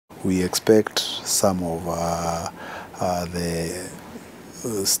we expect some of the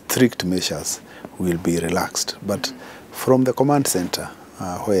strict measures will be relaxed. But from the command center,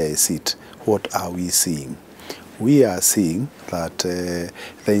 where I sit, what are we seeing? We are seeing that the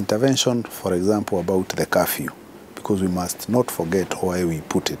intervention, for example, about the curfew, because we must not forget why we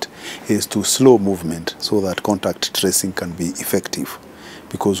put it, is to slow movement so that contact tracing can be effective.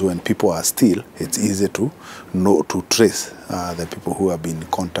 Because when people are still, it's easy to know, to trace the people who have been in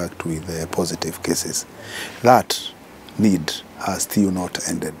contact with positive cases. That need has still not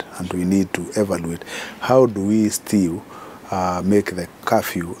ended, and we need to evaluate how do we still make the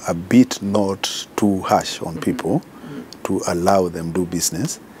curfew a bit not too harsh on people to allow them do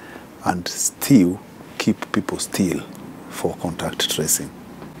business and still keep people still for contact tracing.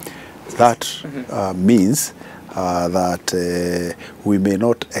 That means that we may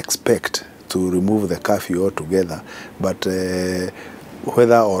not expect to remove the curfew altogether, but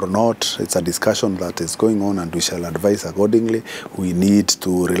whether or not it's a discussion that is going on and we shall advise accordingly, we need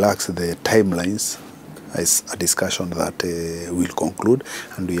to relax the timelines. It's a discussion that will conclude,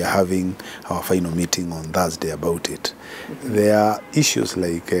 and we are having our final meeting on Thursday about it. There are issues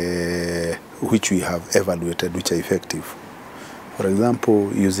like which we have evaluated which are effective. For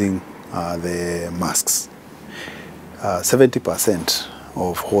example, using the masks. 70%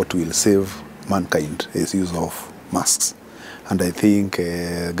 of what will save mankind is use of masks. And I think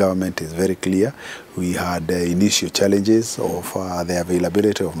government is very clear. We had initial challenges of the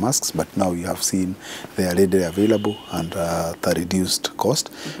availability of masks, but now we have seen they are readily available and at a reduced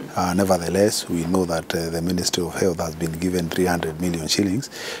cost. Nevertheless, we know that the Ministry of Health has been given 300 million shillings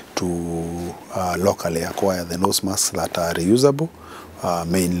to locally acquire the nose masks that are reusable,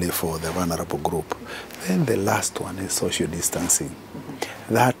 mainly for the vulnerable group. Then the last one is social distancing.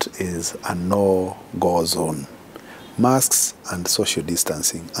 That is a no-go zone. Masks and social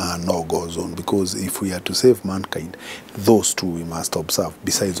distancing are no-go zone, because if we are to save mankind, those two we must observe,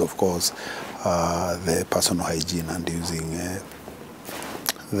 besides, of course, the personal hygiene and using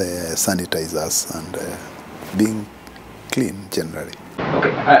the sanitizers and being clean generally.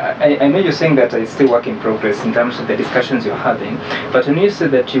 Okay, I know you're saying that it's still work in progress in terms of the discussions you're having, but when you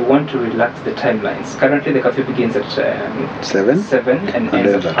said that you want to relax the timelines, currently the curfew begins at 7 and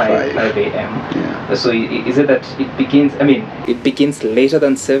ends at 5 a.m. Yeah. So is it that it begins, I mean, it begins later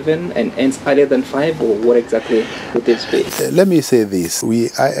than 7 and ends earlier than 5, or what exactly would this be? Let me say this. We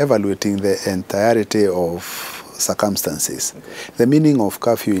are evaluating the entirety of circumstances. Okay. The meaning of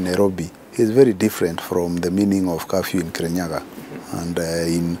curfew in Nairobi is very different from the meaning of curfew in Kirinyaga and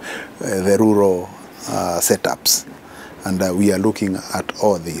in the rural setups. And we are looking at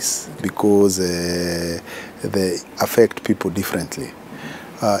all this because they affect people differently.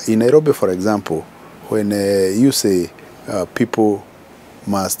 In Nairobi, for example, when you say people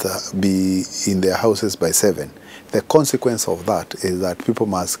must be in their houses by 7, the consequence of that is that people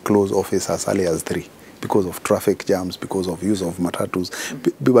must close office as early as 3 because of traffic jams, because of use of matatus,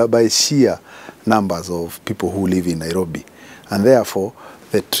 by sheer numbers of people who live in Nairobi. And therefore,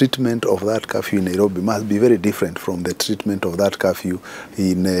 the treatment of that curfew in Nairobi must be very different from the treatment of that curfew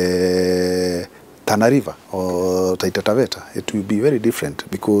in Tana River or Taita Taveta. It will be very different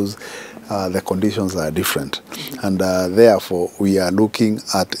because the conditions are different. And therefore, we are looking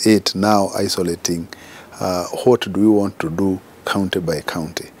at it now, isolating what do we want to do county by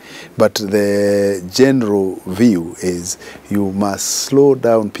county. But the general view is you must slow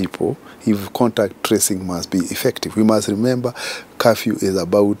down people if contact tracing must be effective. We must remember curfew is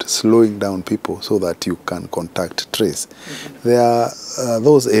about slowing down people so that you can contact trace. There are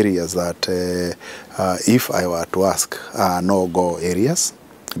those areas that if I were to ask are no-go areas,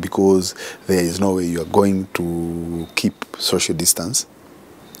 because there is no way you are going to keep social distance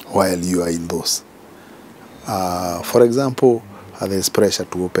while you are in those. For example, there's pressure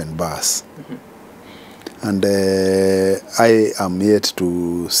to open bars. And I am yet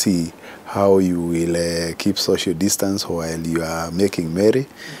to see how you will keep social distance while you are making merry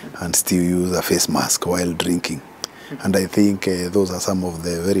and still use a face mask while drinking. And I think those are some of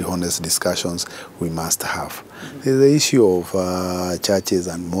the very honest discussions we must have. There's the issue of churches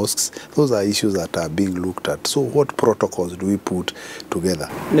and mosques. Those are issues that are being looked at. So what protocols do we put together?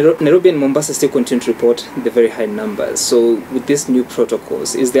 Nairobi and Mombasa still continue to report the very high numbers. So with these new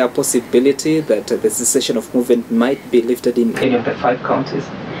protocols, is there a possibility that the cessation of movement might be lifted in any of the 5 counties?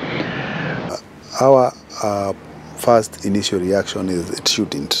 Our first initial reaction is it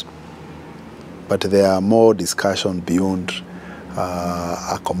shouldn't. But there are more discussion beyond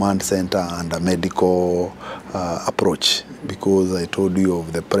a command center and a medical approach, because I told you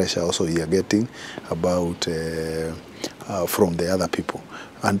of the pressure also you are getting about from the other people.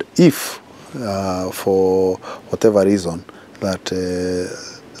 And if, for whatever reason, that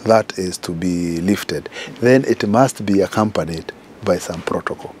is to be lifted, then it must be accompanied by some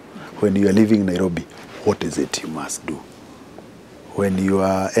protocol. When you are leaving Nairobi, what is it you must do? When you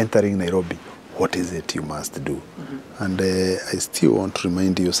are entering Nairobi, what is it you must do? And I still want to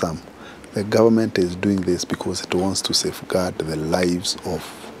remind you, Sam, the government is doing this because it wants to safeguard the lives of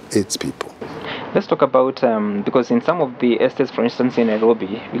its people. Let's talk about, because in some of the estates, for instance, in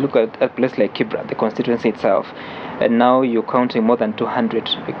Nairobi, we look at a place like Kibra, the constituency itself, and now you're counting more than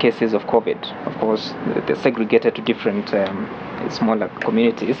 200 cases of COVID. Of course, they're segregated to different smaller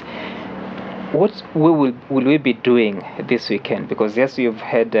communities. What will we be doing this weekend? Because yes, you've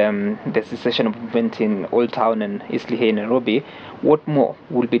had the cessation of movement in Old Town and Eastleigh here in Nairobi. What more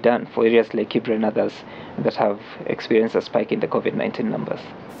will be done for areas like Kibra and others that have experienced a spike in the COVID-19 numbers?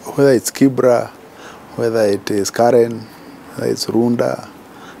 Whether it's Kibra, whether it is Karen, whether it's Runda,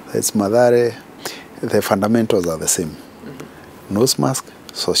 whether it's Madare, the fundamentals are the same. Nose mask,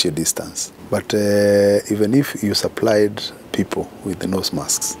 social distance. But even if you supplied people with the nose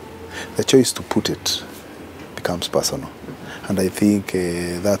masks, the choice to put it becomes personal. And I think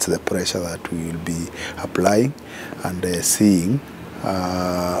that's the pressure that we will be applying and seeing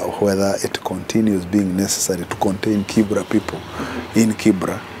whether it continues being necessary to contain Kibra people in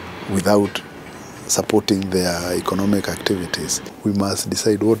Kibra without supporting their economic activities. We must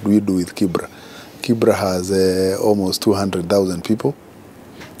decide what do we do with Kibra. Kibra has almost 200,000 people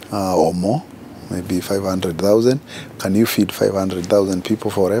or more, maybe 500,000. Can you feed 500,000 people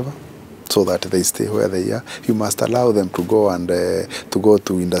forever so that they stay where they are? You must allow them to go and to go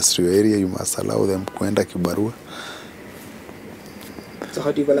to industrial area. You must allow them to enter Kibarua. So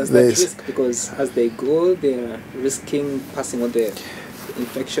how do you balance that risk? Because as they go, they are risking passing on the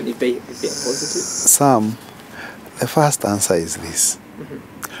infection if they are positive? Some, the first answer is this,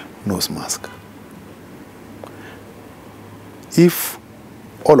 nose mask. If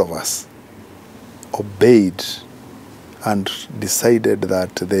all of us obeyed and decided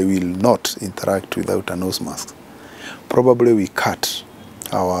that they will not interact without a nose mask, probably we cut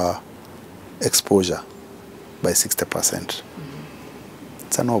our exposure by 60%.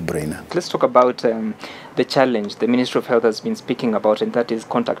 It's a no-brainer. Let's talk about the challenge the Ministry of Health has been speaking about, and that is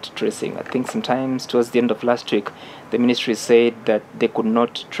contact tracing. I think sometimes towards the end of last week, the ministry said that they could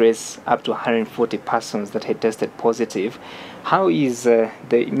not trace up to 140 persons that had tested positive. How is the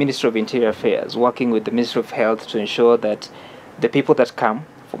Ministry of Interior Affairs working with the Ministry of Health to ensure that the people that come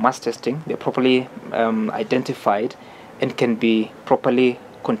for mass testing, they're properly identified and can be properly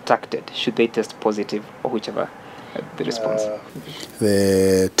contacted should they test positive or whichever the response?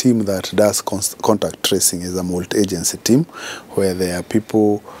 The team that does contact tracing is a multi-agency team where there are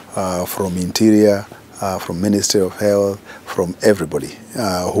people from Interior, from Ministry of Health, from everybody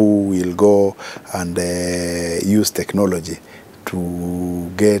who will go and use technology to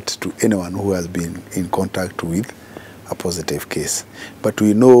get to anyone who has been in contact with a positive case. But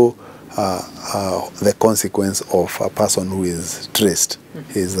we know the consequence of a person who is traced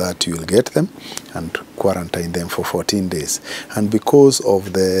is that you will get them and quarantine them for 14 days. And because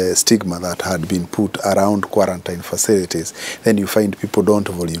of the stigma that had been put around quarantine facilities, then you find people don't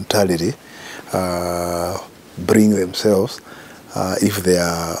voluntarily bring themselves if they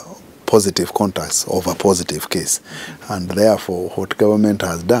are positive contacts of a positive case. And therefore, what government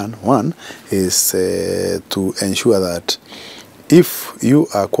has done, one, is to ensure that if you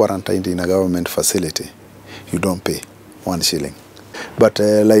are quarantined in a government facility, you don't pay 1 shilling. But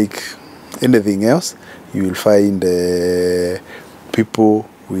like anything else, you will find people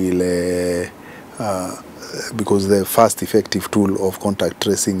will, because the first effective tool of contact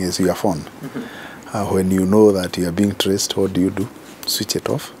tracing is your phone. When you know that you are being traced, what do? Switch it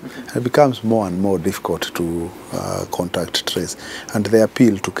off. It becomes more and more difficult to contact trace. And the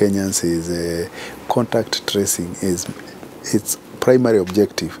appeal to Kenyans is contact tracing is its primary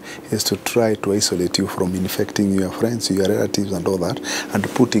objective is to try to isolate you from infecting your friends, your relatives and all that, and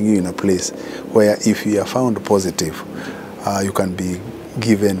putting you in a place where if you are found positive, you can be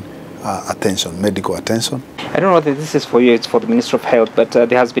given attention, medical attention. I don't know whether this is for you, it's for the Ministry of Health, but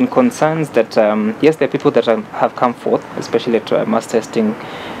there has been concerns that, yes, there are people that have come forth, especially at mass testing,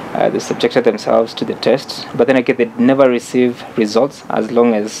 they subjected themselves to the test, but then again, they never receive results as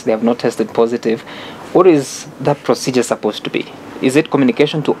long as they have not tested positive. What is that procedure supposed to be? Is it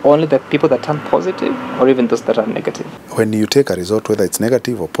communication to only the people that turn positive or even those that are negative? When you take a result, whether it's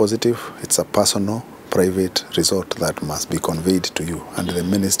negative or positive, it's a personal, private result that must be conveyed to you, and the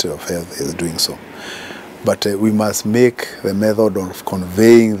Ministry of Health is doing so. But we must make the method of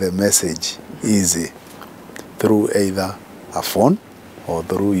conveying the message easy through either a phone or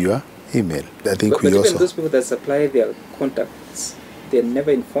through your email. I think but even those people that supply their contacts, they're never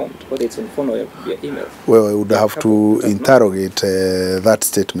informed whether it's on phone or via email. Well, I would have to interrogate that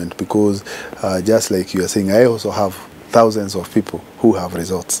statement, because just like you are saying, I also have thousands of people who have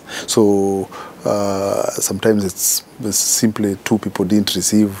results. So sometimes it's simply 2 people didn't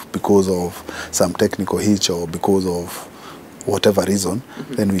receive because of some technical hitch or because of whatever reason.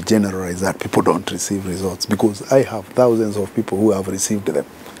 Then we generalize that people don't receive results, because I have thousands of people who have received them,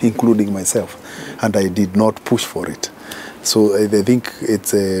 including myself, and I did not push for it. So I think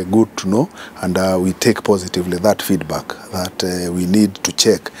it's good to know, and we take positively that feedback that we need to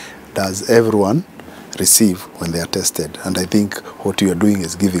check, does everyone receive when they are tested? And I think what you are doing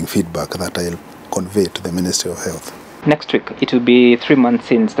is giving feedback that I'll convey to the Ministry of Health. Next week, it will be 3 months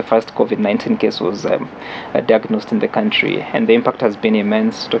since the first COVID-19 case was diagnosed in the country, and the impact has been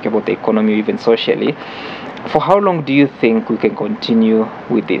immense, talking about the economy, even socially. For how long do you think we can continue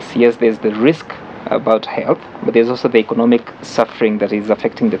with this? Yes, there's the risk about health, but there's also the economic suffering that is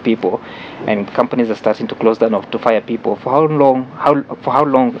affecting the people, and companies are starting to close down or to fire people. For how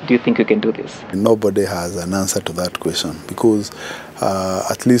long do you think you can do this? Nobody has an answer to that question, because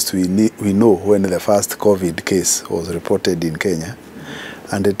at least we know when the first COVID case was reported in Kenya,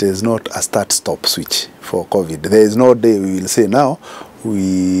 and it is not a start-stop switch for COVID. There is no day we will say, now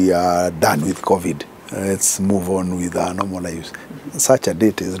we are done with COVID, let's move on with our normal lives. Such a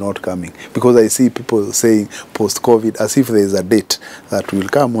date is not coming, because I see people saying post-COVID as if there is a date that will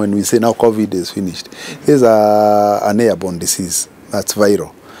come when we say now COVID is finished. There's an airborne disease that's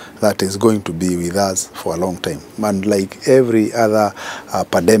viral, that is going to be with us for a long time. And like every other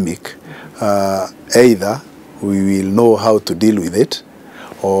pandemic, either we will know how to deal with it,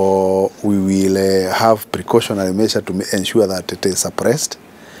 or we will have precautionary measures to ensure that it is suppressed,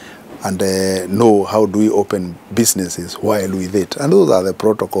 and know how do we open businesses while with it. And those are the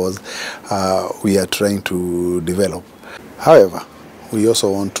protocols we are trying to develop. However, we also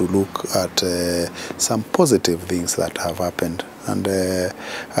want to look at some positive things that have happened. And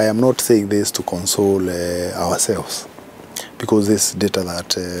I am not saying this to console ourselves, because this data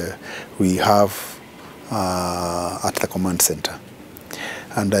that we have at the command center.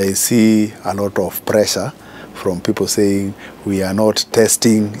 And I see a lot of pressure from people saying we are not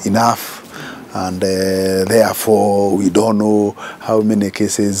testing enough, and therefore we don't know how many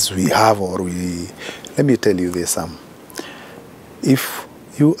cases we have, or we... Let me tell you this, if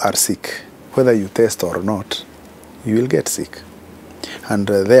you are sick, whether you test or not, you will get sick. And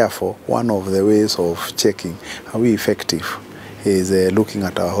therefore, one of the ways of checking are we effective is looking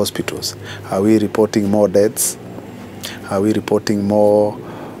at our hospitals. Are we reporting more deaths? Are we reporting more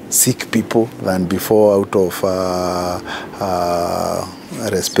sick people than before out of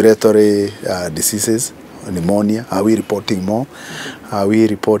respiratory diseases, pneumonia? Are we reporting more? Are we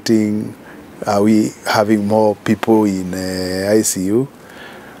having more people in ICU?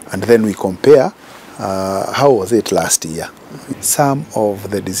 And then we compare how was it last year. Some of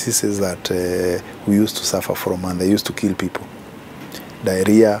the diseases that we used to suffer from and they used to kill people,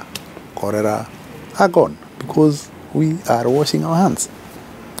 diarrhea, cholera, are gone, because we are washing our hands.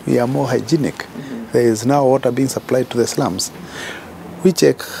 We are more hygienic. There is now water being supplied to the slums. We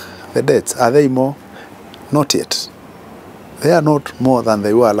check the deaths. Are they more? Not yet. They are not more than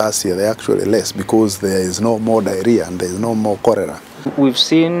they were last year. They are actually less, because there is no more diarrhea and there is no more cholera. We've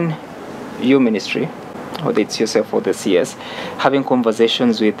seen your ministry, whether it's yourself or the CS, having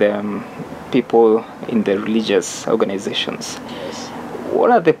conversations with people in the religious organizations.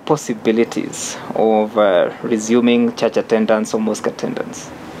 What are the possibilities of resuming church attendance or mosque attendance,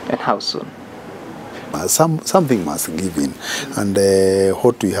 and how soon? Something must give in, and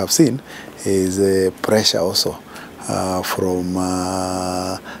what we have seen is pressure also from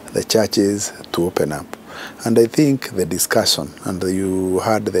the churches to open up. And I think the discussion, and you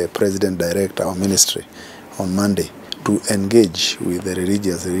heard the President direct our ministry on Monday to engage with the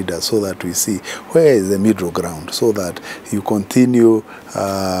religious leaders, so that we see where is the middle ground, so that you continue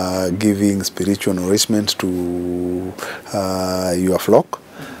giving spiritual nourishment to your flock,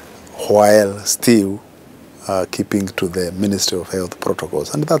 while still keeping to the Ministry of Health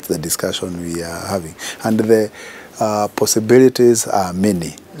protocols. And that's the discussion we are having. And the possibilities are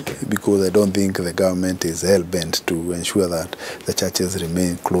many, because I don't think the government is hell-bent to ensure that the churches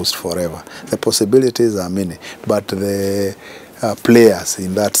remain closed forever. The possibilities are many, but the players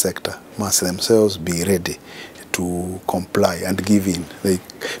in that sector must themselves be ready to comply and give in.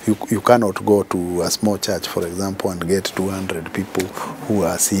 You cannot go to a small church, for example, and get 200 people who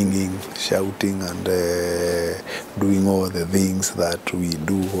are singing, shouting, and doing all the things that we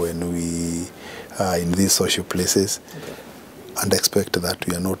do when we in these social places, and expect that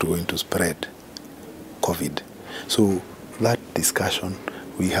we are not going to spread COVID. So that discussion,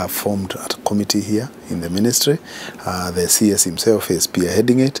 we have formed a committee here in the ministry. The CS himself is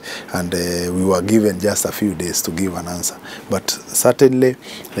spearheading it, and we were given just a few days to give an answer. But certainly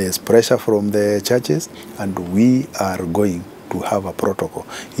there is pressure from the churches, and we are going to have a protocol.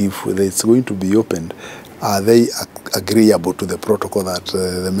 If it's going to be opened, are they agreeable to the protocol that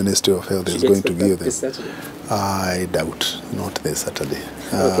the Ministry of Health is going to give them? I doubt, not this Saturday.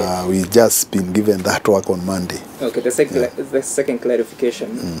 Okay. We just been given that work on Monday. Okay, the second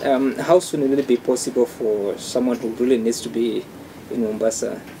clarification. How soon will it be possible for someone who really needs to be in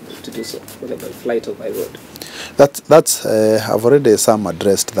Mombasa to do so, whether by flight or by road? That's I've already some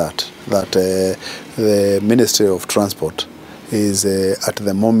addressed that the Ministry of Transport is at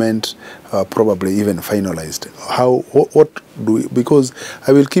the moment probably even finalized. What do we, because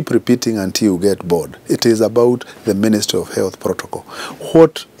I will keep repeating until you get bored. It is about the Ministry of Health protocol.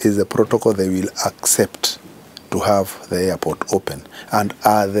 What is the protocol they will accept to have the airport open? And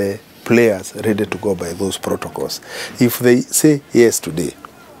are the players ready to go by those protocols? If they say yes today,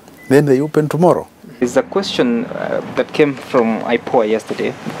 then they open tomorrow. There's a question that came from IPOA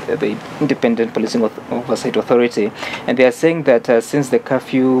yesterday, the Independent Policing Oversight Authority, and they are saying that since the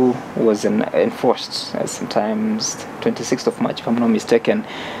curfew was enforced, sometimes 26th of March, if I'm not mistaken,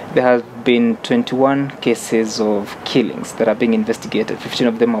 there have been 21 cases of killings that are being investigated. 15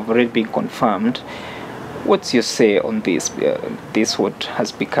 of them have already been confirmed. What's your say on this? This what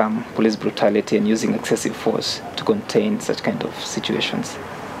has become police brutality and using excessive force to contain such kind of situations?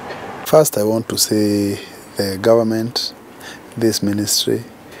 First, I want to say the government, this ministry,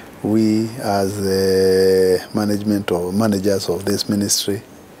 we as the management or managers of this ministry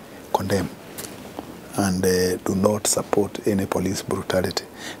condemn and do not support any police brutality.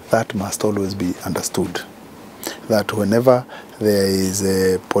 That must always be understood. That whenever there is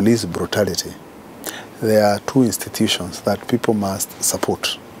a police brutality, there are two institutions that people must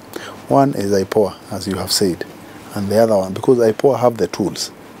support. One is IPOA, as you have said, and the other one, because IPOA have the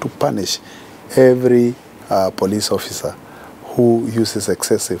tools to punish every police officer who uses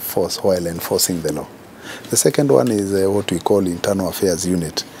excessive force while enforcing the law. The second one is what we call Internal Affairs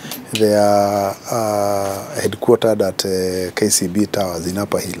Unit. They are headquartered at KCB Towers in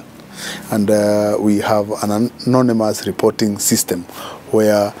Upper Hill. And we have an anonymous reporting system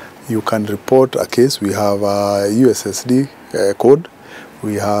where you can report a case. We have a USSD code.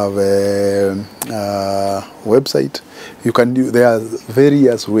 We have a website. You can do, there are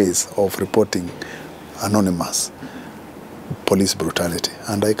various ways of reporting anonymous police brutality.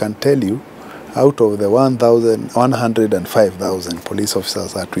 And I can tell you, out of the 105,000 police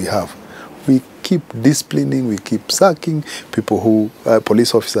officers that we have, we keep disciplining, we keep sacking people who,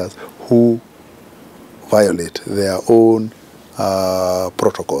 police officers who violate their own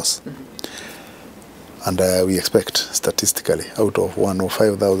protocols. And we expect, statistically, out of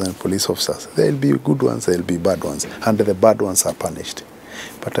 105,000 police officers, there will be good ones, there will be bad ones, and the bad ones are punished.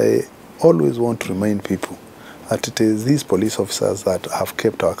 But I always want to remind people that it is these police officers that have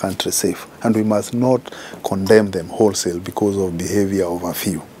kept our country safe, and we must not condemn them wholesale because of behavior of a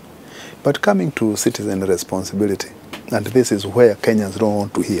few. But coming to citizen responsibility, and this is where Kenyans don't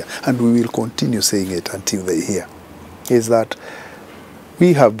want to hear, and we will continue saying it until they hear, is that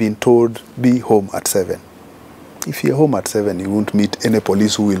we have been told, be home at 7. If you're home at 7, you won't meet any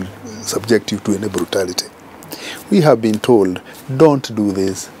police who will subject you to any brutality. We have been told, don't do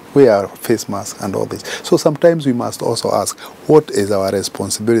this, wear face mask and all this. So sometimes we must also ask, what is our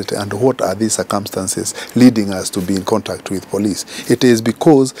responsibility and what are these circumstances leading us to be in contact with police? It is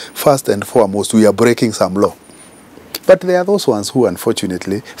because, first and foremost, we are breaking some law. But there are those ones who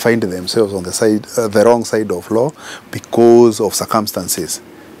unfortunately find themselves on the side, the wrong side of law because of circumstances.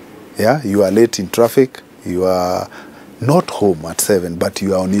 Yeah, you are late in traffic, you are not home at 7, but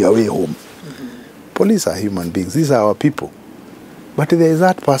you are on your way home. Police are human beings, these are our people. But there is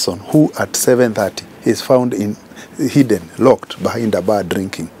that person who at 7:30 is found hidden, locked behind a bar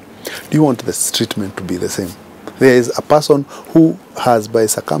drinking. Do you want the treatment to be the same? There is a person who has by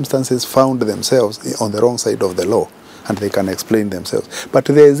circumstances found themselves on the wrong side of the law, and they can explain themselves. But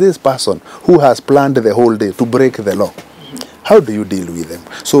there is this person who has planned the whole day to break the law. How do you deal with them?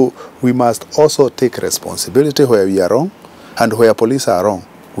 So we must also take responsibility where we are wrong, and where police are wrong,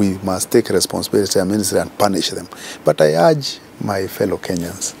 we must take responsibility and punish them. But I urge my fellow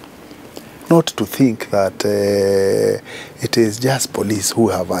Kenyans not to think that it is just police who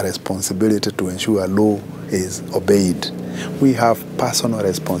have a responsibility to ensure law is obeyed. We have personal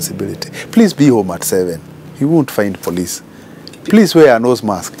responsibility. Please be home at 7. You won't find police. Please wear a nose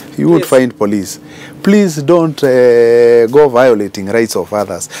mask. You won't find police. Please don't go violating rights of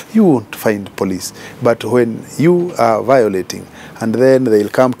others. You won't find police. But when you are violating, and then they'll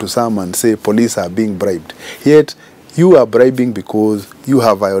come to some and say police are being bribed, yet you are bribing because you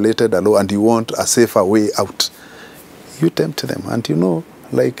have violated a law and you want a safer way out, you tempt them. And you know,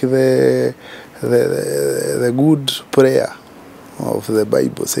 like the good prayer of the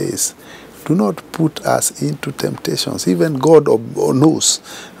Bible says, do not put us into temptations. Even God knows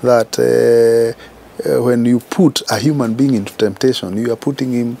that when you put a human being into temptation, you are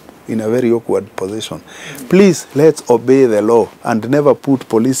putting him in a very awkward position. Please, let's obey the law and never put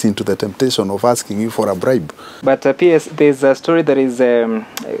police into the temptation of asking you for a bribe. But P.S., there's a story that is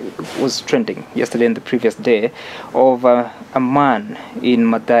was trending yesterday and the previous day of a man in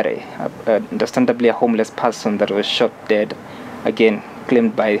Mathare, understandably a homeless person that was shot dead, again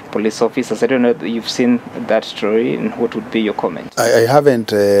claimed by police officers. I don't know if you've seen that story, and what would be your comment? I haven't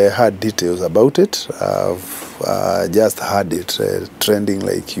heard details about it. I've just heard it trending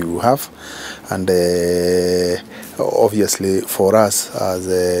like you have, and obviously for us as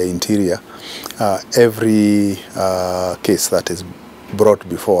Interior, every case that is brought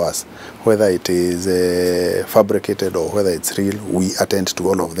before us, whether it is fabricated or whether it's real, we attend to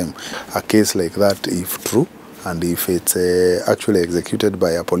all of them. A case like that, if true, and if it's actually executed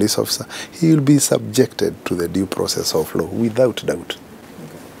by a police officer, he will be subjected to the due process of law, without doubt.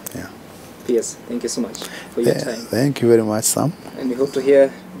 Okay. Yeah. Yes, thank you so much for your time. Thank you very much, Sam. And we hope to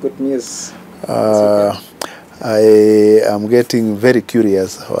hear good news. I am getting very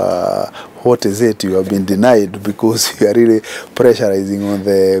curious. What is it you have been denied, because you are really pressurizing on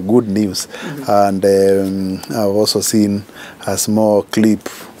the good news. And I've also seen a small clip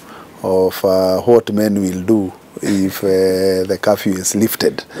of what men will do if the curfew is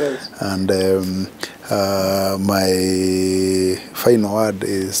lifted. Yes. And my final word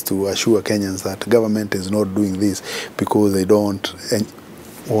is to assure Kenyans that government is not doing this because they don't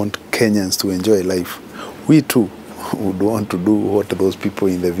want Kenyans to enjoy life. We too would want to do what those people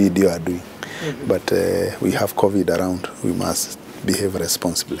in the video are doing. But we have COVID around. We must behave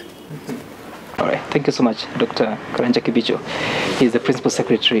responsibly. All right. Thank you so much, Dr. Karanja Kibicho. He's the Principal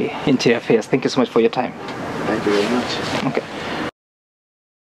Secretary, Interior Affairs. Thank you so much for your time. Thank you very much. Okay.